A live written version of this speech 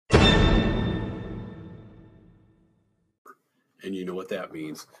And you know what that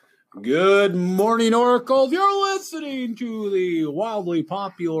means. Good morning, Oracles. You're listening to the wildly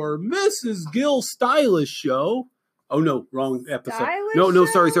popular Mrs. Gill Stylish Show. Oh, no, wrong episode.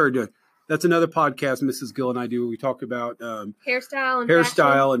 Sorry. That's another podcast Mrs. Gill and I do. We talk about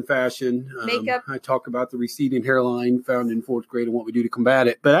hairstyle and fashion. Makeup. I talk about the receding hairline found in fourth grade and what we do to combat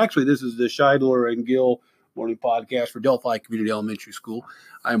it. But actually, this is the Scheidler and Gill morning podcast for Delphi Community Elementary School.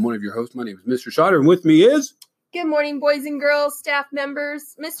 I am one of your hosts. My name is Mr. Scheidler, and with me is... Good morning, boys and girls, staff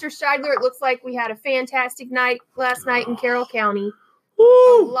members. Mr. Scheidler, it looks like we had a fantastic night last night in Carroll County.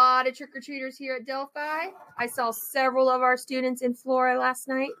 Woo! A lot of trick-or-treaters here at Delphi. I saw several of our students in Flora last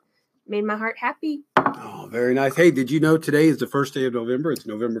night. Made my heart happy. Oh, very nice. Hey, did you know today is the first day of November? It's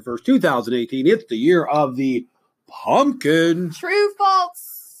November 1st, 2018. It's the year of the pumpkin. True,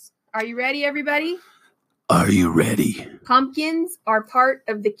 false. Are you ready, everybody? Are you ready? Pumpkins are part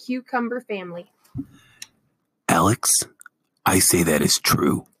of the cucumber family. Alex, I say that is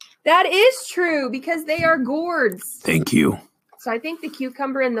true. That is true because they are gourds. Thank you. So I think the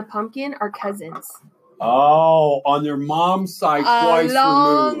cucumber and the pumpkin are cousins. Oh, on their mom's side, twice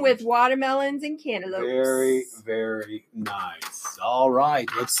along removed. with watermelons and cantaloupes. Very, very nice. All right,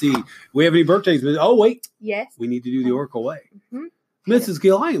 let's see. We have any birthdays? Oh, wait. Yes. We need to do the Oracle Way. Mm-hmm. Mrs.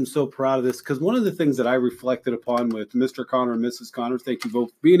 Gill, I am so proud of this because one of the things that I reflected upon with Mr. Connor and Mrs. Connor, thank you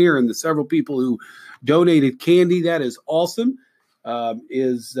both for being here, and the several people who donated candy, that is awesome, we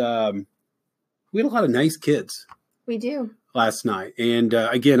had a lot of nice kids. We do. Last night. And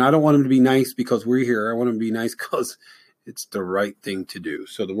again, I don't want them to be nice because we're here. I want them to be nice because it's the right thing to do.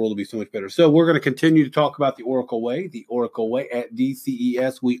 So the world will be so much better. So we're going to continue to talk about the Oracle Way at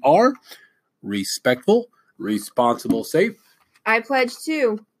DCES. We are respectful, responsible, safe. I pledge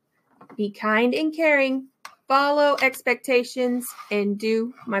to be kind and caring, follow expectations, and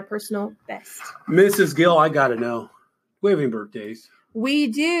do my personal best. Mrs. Gill, I got to know. We have any birthdays? We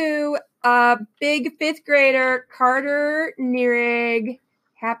do. Big fifth grader, Carter Nierig.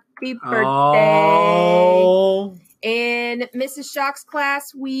 Happy birthday. Oh. And Mrs. Shock's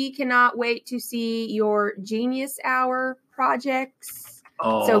class, we cannot wait to see your Genius Hour projects.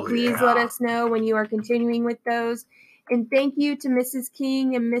 So please let us know when you are continuing with those. And thank you to Mrs.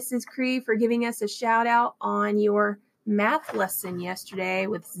 King and Mrs. Cree for giving us a shout out on your math lesson yesterday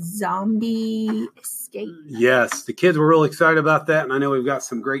with Zombie Escape. Yes, the kids were really excited about that, and I know we've got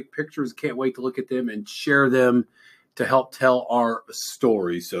some great pictures. Can't wait to look at them and share them to help tell our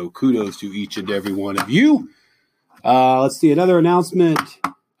story. So kudos to each and every one of you. Let's see, another announcement.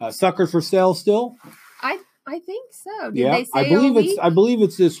 Suckers for sale still? I think so. Did yeah, they say I believe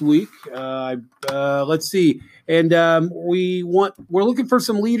it's this week. Let's see. And we're looking for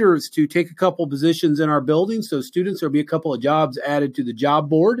some leaders to take a couple positions in our building. So students, there'll be a couple of jobs added to the job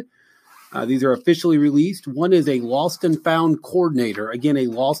board. These are officially released. One is a lost and found coordinator. Again, a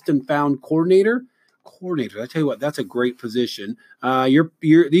lost and found coordinator. I tell you what, that's a great position.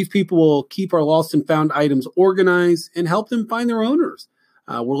 These people will keep our lost and found items organized and help them find their owners.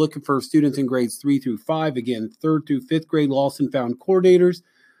 We're looking for students in grades 3 through 5. Again, 3rd through 5th grade lost and found coordinators.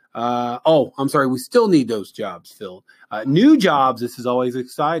 We still need those jobs filled. New jobs, this is always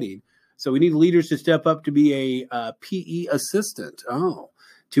exciting. So we need leaders to step up to be a PE assistant.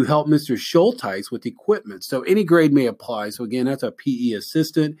 To help Mr. Schulteis with equipment. So any grade may apply. So again, that's a PE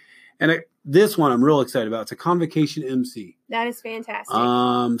assistant. And this one I'm real excited about. It's a convocation MC. That is fantastic.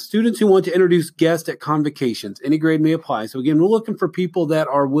 Students who want to introduce guests at convocations. Any grade may apply. So again, we're looking for people that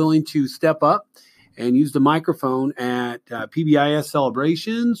are willing to step up and use the microphone at PBIS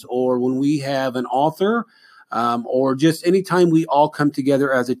celebrations or when we have an author or just anytime we all come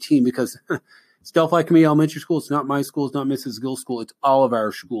together as a team because it's Delphi Community Elementary School. It's not my school. It's not Mrs. Gill's school. It's all of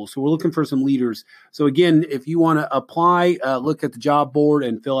our schools. So we're looking for some leaders. So again, if you want to apply, look at the job board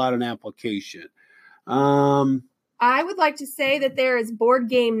and fill out an application. I would like to say that there is board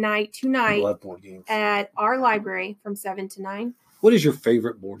game night tonight. I love board games. At our library from 7 to 9. What is your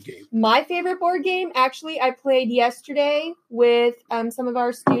favorite board game? My favorite board game, actually, I played yesterday with some of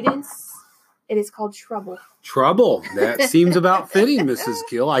our students. It is called Trouble. Trouble. That seems about fitting, Mrs.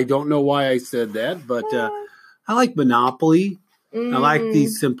 Gill. I don't know why I said that, but I like Monopoly. I like the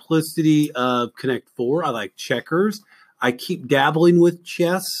simplicity of Connect Four. I like checkers. I keep dabbling with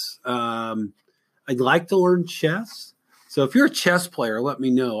chess. I'd like to learn chess. So if you're a chess player, let me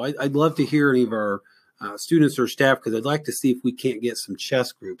know. I'd love to hear any of our students or staff because I'd like to see if we can't get some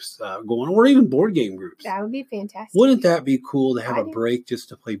chess groups going or even board game groups. That would be fantastic. Wouldn't that be cool to have a break just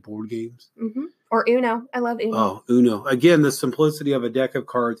to play board games? Mm-hmm. Or Uno. I love Uno. Oh, Uno. Again, the simplicity of a deck of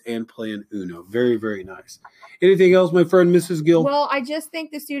cards and playing Uno. Very, very nice. Anything else, my friend, Mrs. Gill? Well, I just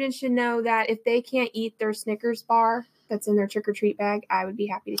think the students should know that if they can't eat their Snickers bar, that's in their trick-or-treat bag, I would be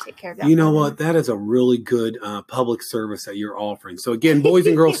happy to take care of that. You know what? That is a really good public service that you're offering. So again, boys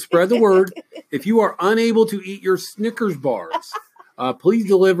and girls, spread the word. If you are unable to eat your Snickers bars, please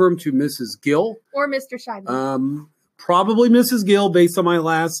deliver them to Mrs. Gill. Or Mr. Scheidman. Probably Mrs. Gill, based on my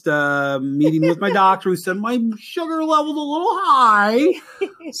last meeting with my doctor, who said my sugar level's a little high.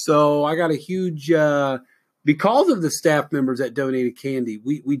 So I got a huge, because of the staff members that donated candy,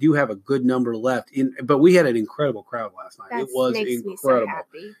 we do have a good number left. But we had an incredible crowd last night. It was incredible. Me so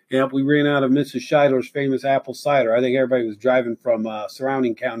happy. Yep, we ran out of Mrs. Scheidler's famous apple cider. I think everybody was driving from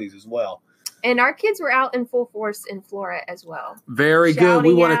surrounding counties as well. And our kids were out in full force in Flora as well. Very good.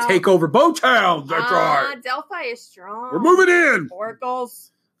 We want to take over Bowtown. That's right. Delphi is strong. We're moving in.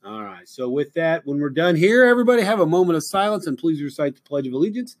 Oracles. All right. So with that, when we're done here, everybody have a moment of silence and please recite the Pledge of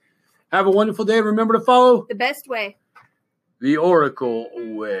Allegiance. Have a wonderful day. Remember to follow the best way. The Oracle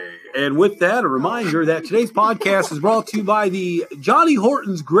way. And with that, a reminder that today's podcast is brought to you by the Johnny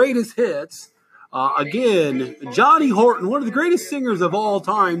Horton's Greatest Hits. Again, Johnny Horton, one of the greatest singers of all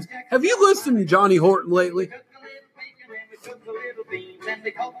times. Have you listened to Johnny Horton lately?